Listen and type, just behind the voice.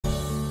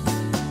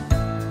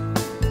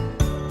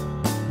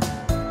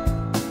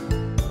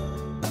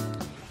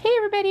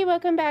everybody,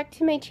 welcome back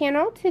to my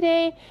channel.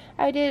 Today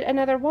I did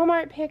another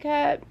Walmart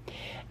pickup,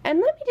 and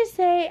let me just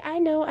say, I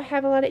know I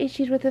have a lot of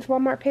issues with this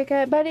Walmart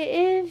pickup, but it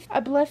is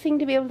a blessing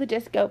to be able to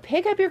just go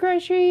pick up your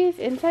groceries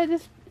inside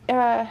this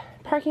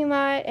parking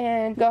lot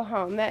and go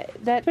home. That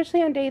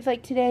especially on days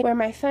like today where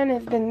my son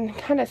has been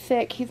kind of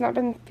sick. He's not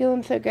been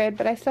feeling so good,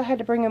 but I still had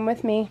to bring him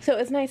with me, so it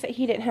was nice that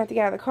he didn't have to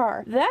get out of the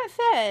car. That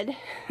said,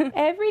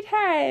 every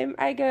time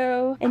I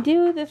go and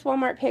do this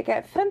Walmart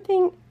pickup,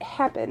 something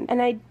happened,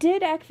 and I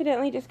did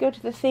accidentally just go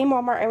to the same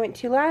Walmart I went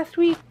to last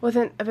week.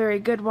 Wasn't a very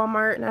good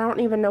Walmart, and I don't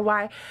even know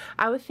why.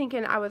 I was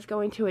thinking I was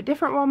going to a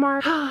different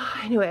Walmart.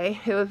 Anyway,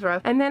 it was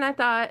rough. And then I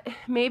thought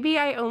maybe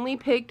I only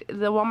picked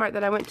the Walmart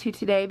that I went to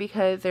today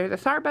because there's a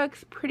Starbucks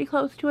pretty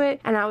close to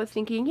it, and I was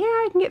thinking, yeah,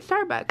 I can get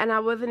Starbucks, and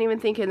I wasn't even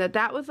thinking that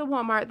that was a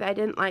Walmart that I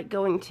didn't like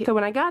going to. So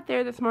when I got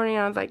there this morning,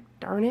 I was like,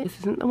 darn it, this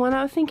isn't the one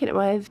I was thinking it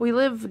was. We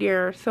live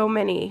near so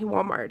many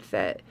Walmarts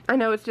that I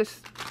know it's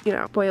just, you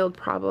know, spoiled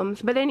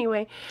problems. But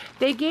anyway,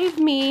 they gave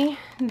me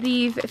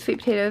these sweet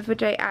potatoes,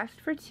 which I asked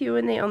for 2,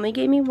 and they only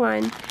gave me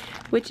 1,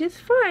 which is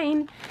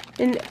fine.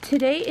 And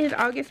today is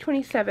August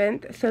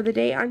 27th, so the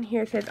date on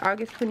here says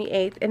August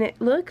 28th, and it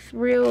looks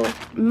real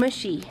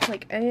mushy.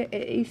 Like,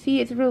 you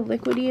see it's real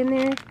liquidy in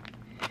there.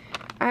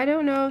 I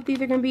don't know if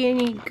these are going to be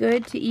any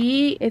good to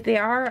eat. If they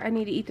are, I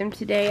need to eat them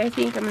today. I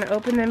think I'm going to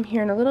open them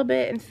here in a little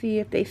bit and see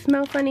if they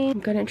smell funny. I'm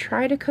going to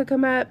try to cook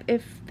them up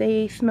if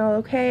they smell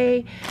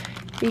okay,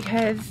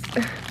 because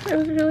I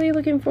was really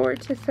looking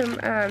forward to some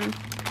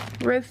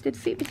roasted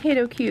sweet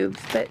potato cubes,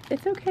 but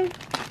it's okay.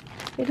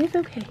 It is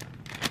okay.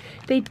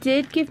 They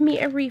did give me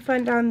a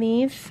refund on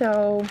these,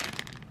 so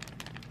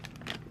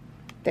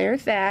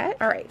there's that.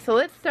 Alright, so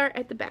let's start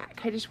at the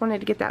back. I just wanted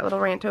to get that little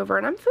rant over,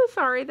 and I'm so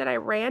sorry that I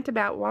rant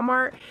about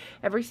Walmart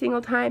every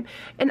single time.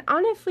 And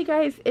honestly,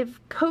 guys, if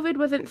COVID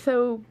wasn't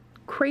so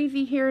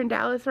crazy here in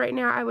Dallas right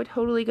now, I would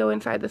totally go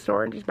inside the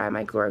store and just buy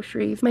my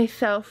groceries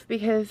myself,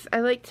 because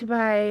I like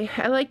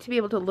to be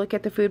able to look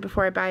at the food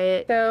before I buy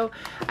it. So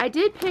I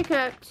did pick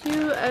up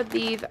 2 of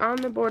these On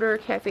the Border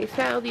cafe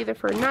style. These are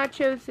for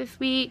nachos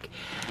this week.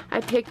 I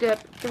picked up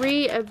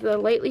 3 of the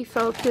lightly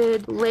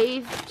salted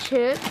Lay's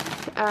chips.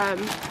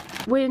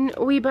 When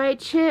we buy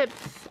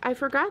chips, I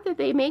forgot that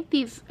they make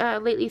these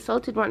lightly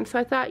salted ones, so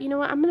I thought, you know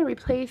what, I'm going to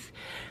replace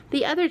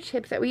the other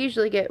chips that we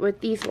usually get with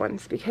these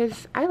ones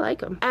because I like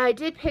them. I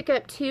did pick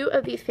up 2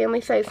 of these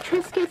family-sized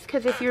Triscuits,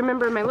 because if you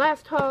remember my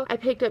last haul, I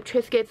picked up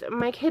Triscuits.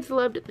 My kids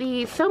loved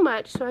these so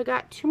much, so I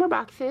got 2 more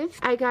boxes.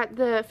 I got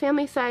the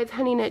family-sized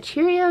Honey Nut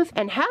Cheerios,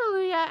 and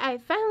hallelujah, I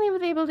finally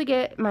was able to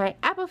get my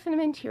Apple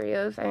Cinnamon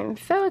Cheerios. I'm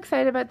so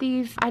excited about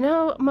these. I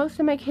know most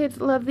of my kids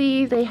love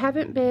these. They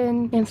haven't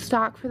been in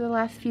stock for the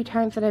last few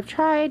times that I've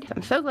tried.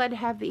 I'm so glad to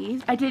have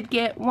these. I did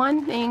get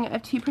 1 thing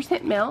of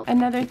 2% milk,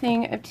 another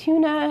thing of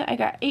tuna. I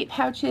got 8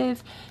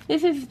 pouches.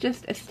 This is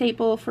just a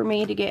staple for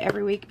me to get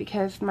every week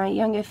because my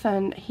youngest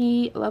son,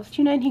 he loves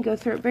tuna and he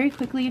goes through it very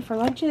quickly for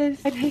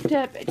lunches. I picked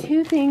up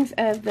 2 things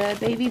of the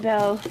Baby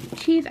Bell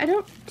cheese. I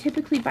don't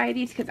typically buy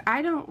these because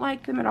I don't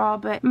like them at all,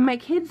 but my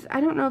kids,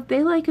 I don't know if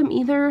they like them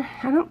either.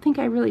 I don't think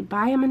I really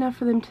buy them enough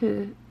for them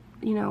to,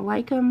 you know,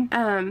 like them.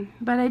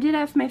 But I did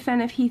ask my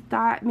son if he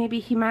thought maybe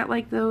he might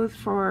like those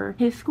for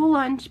his school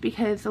lunch,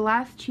 because the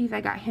last cheese I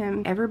got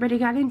him, everybody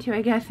got into,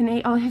 I guess, and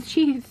ate all his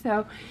cheese,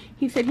 so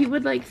he said he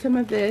would like some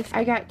of this.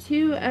 I got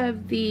 2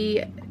 of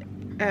the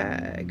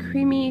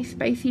creamy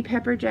spicy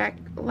pepper jack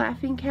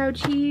Laughing Cow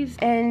cheese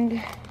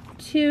and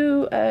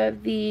 2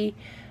 of the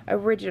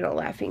original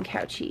Laughing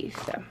Cow cheese,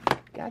 so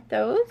got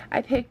those.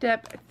 I picked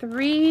up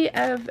 3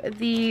 of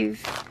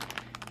these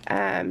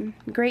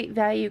Great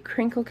Value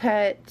crinkle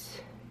cut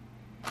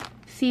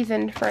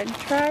seasoned french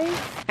fries.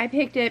 I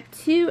picked up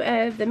 2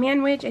 of the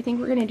Manwich. I think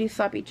we're gonna do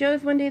sloppy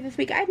joes one day this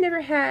week. I've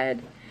never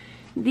had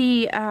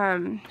the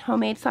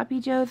homemade sloppy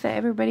joes that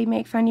everybody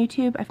makes on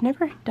YouTube. I've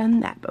never done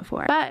that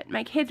before, but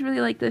my kids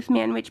really like this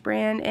Manwich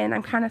brand, and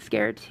I'm kind of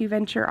scared to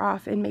venture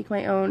off and make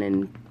my own,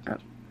 and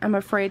I'm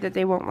afraid that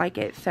they won't like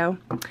it, so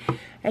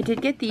I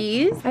did get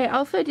these. I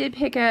also did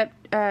pick up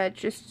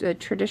just the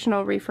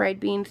traditional refried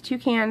beans, 2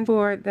 cans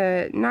for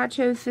the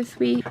nachos this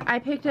week. I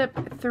picked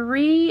up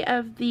 3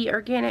 of the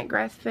organic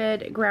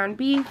grass-fed ground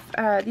beef.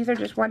 These are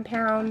just 1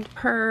 pound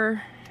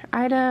per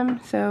item.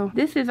 So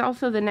this is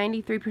also the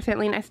 93%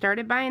 lean. I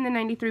started buying the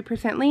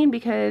 93% lean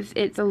because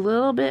it's a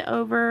little bit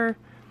over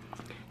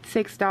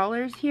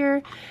 $6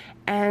 here,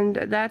 and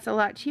that's a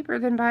lot cheaper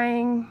than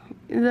buying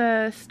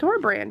the store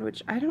brand,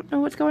 which I don't know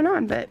what's going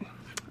on, but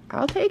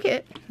I'll take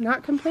it.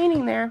 Not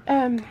complaining there.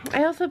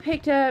 I also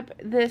picked up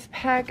this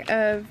pack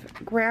of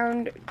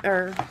ground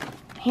or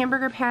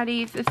hamburger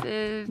patties. This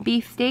is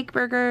beef steak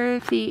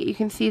burgers. See, you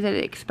can see that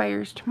it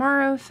expires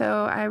tomorrow,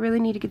 so I really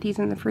need to get these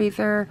in the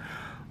freezer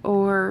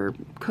or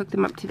cook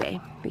them up today,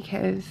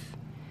 because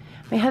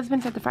my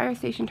husband's at the fire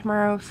station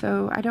tomorrow,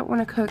 so I don't want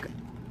to cook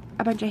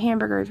a bunch of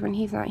hamburgers when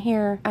he's not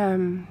here.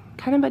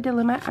 Kind of a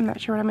dilemma. I'm not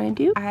sure what I'm going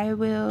to do. I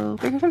will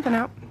figure something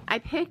out. I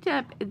picked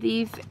up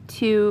these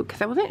 2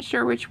 because I wasn't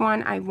sure which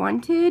one I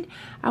wanted.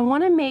 I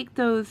want to make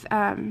those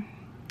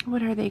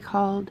what are they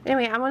called?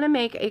 Anyway, I want to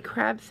make a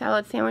crab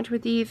salad sandwich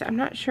with these. I'm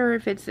not sure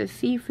if it's the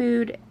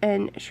seafood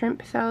and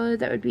shrimp salad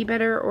that would be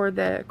better or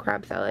the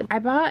crab salad. I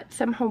bought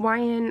some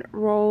Hawaiian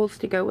rolls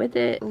to go with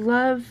it.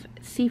 Love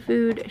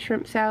seafood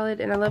shrimp salad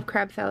and I love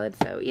crab salad,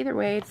 so either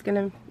way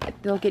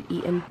they'll get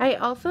eaten. I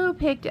also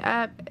picked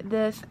up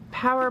this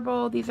power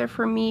bowl. These are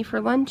for me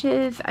for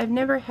lunches. I've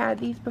never had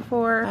these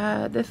before.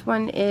 This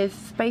one is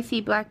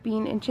spicy black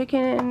bean and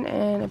chicken,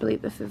 and I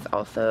believe this is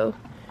also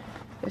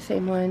the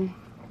same one.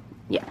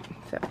 Yeah,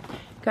 so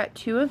got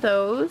 2 of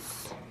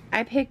those.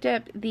 I picked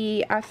up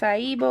the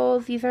acai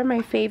bowls. These are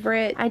my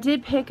favorite. I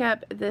did pick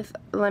up this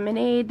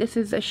lemonade. This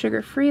is a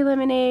sugar-free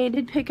lemonade. I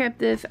did pick up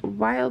this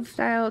wild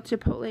style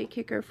chipotle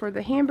kicker for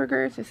the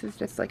hamburgers. This is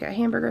just like a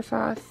hamburger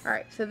sauce.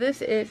 Alright, so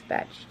this is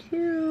batch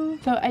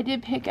 2. So I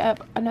did pick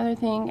up another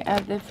thing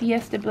of the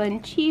Fiesta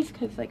blend cheese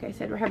because like I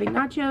said, we're having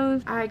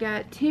nachos. I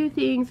got 2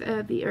 things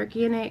of the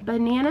organic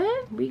banana.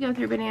 We go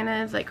through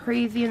bananas like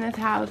crazy in this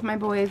house. My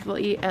boys will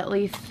eat at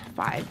least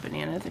 5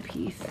 bananas a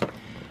piece.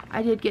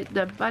 I did get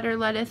the butter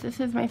lettuce. This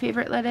is my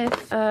favorite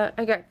lettuce.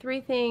 I got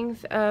 3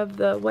 things of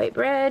the white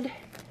bread.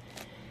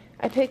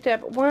 I picked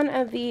up 1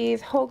 of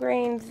these whole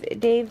grains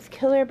Dave's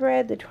Killer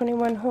Bread, the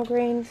 21 whole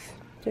grains.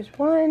 Just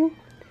 1.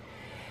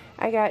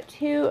 I got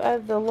 2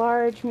 of the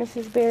large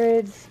Mrs.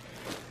 Baird's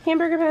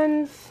hamburger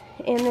buns.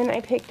 And then I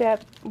picked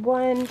up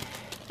 1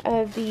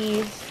 of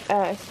these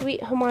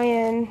sweet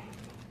Hawaiian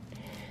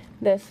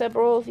the sub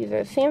rolls. These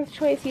are Sam's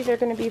Choice. These are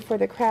going to be for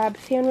the crab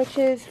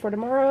sandwiches for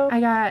tomorrow. I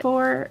got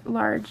 4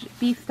 large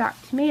beef stock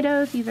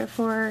tomatoes. These are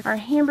for our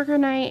hamburger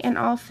night. And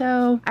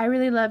also, I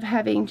really love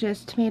having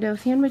just tomato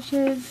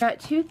sandwiches. Got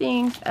 2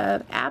 things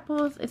of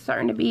apples. It's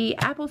starting to be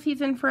apple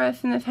season for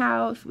us in this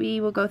house. We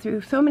will go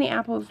through so many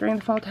apples during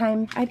the fall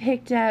time. I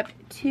picked up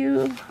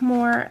 2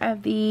 more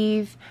of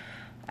these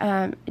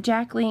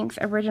Jack Link's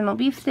original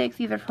beef sticks.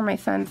 These are for my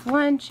son's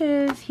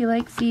lunches. He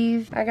likes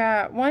these. I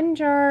got 1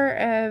 jar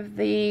of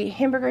the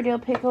hamburger dill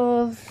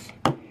pickles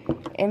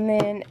and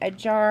then a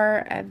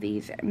jar of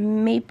these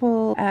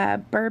maple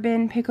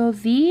bourbon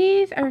pickles.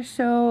 These are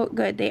so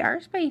good. They are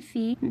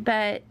spicy,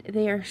 but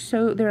they're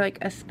like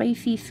a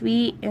spicy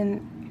sweet,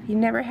 and if you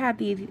never had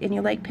these and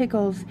you like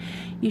pickles,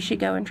 you should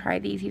go and try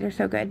these. These are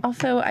so good.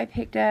 Also, I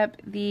picked up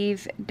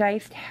these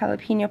diced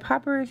jalapeno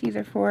poppers. These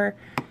are for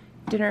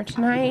dinner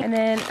tonight. And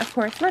then of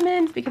course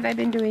lemons, because I've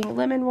been doing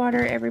lemon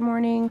water every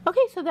morning.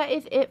 Okay, so that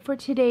is it for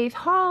today's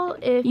haul.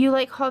 If you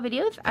like haul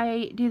videos,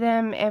 I do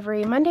them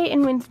every Monday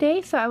and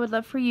Wednesday, so I would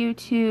love for you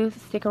to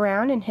stick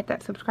around and hit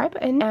that subscribe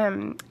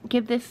button.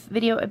 Give this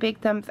video a big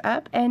thumbs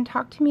up and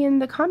talk to me in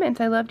the comments.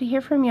 I love to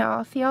hear from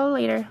y'all. See y'all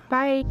later.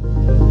 Bye.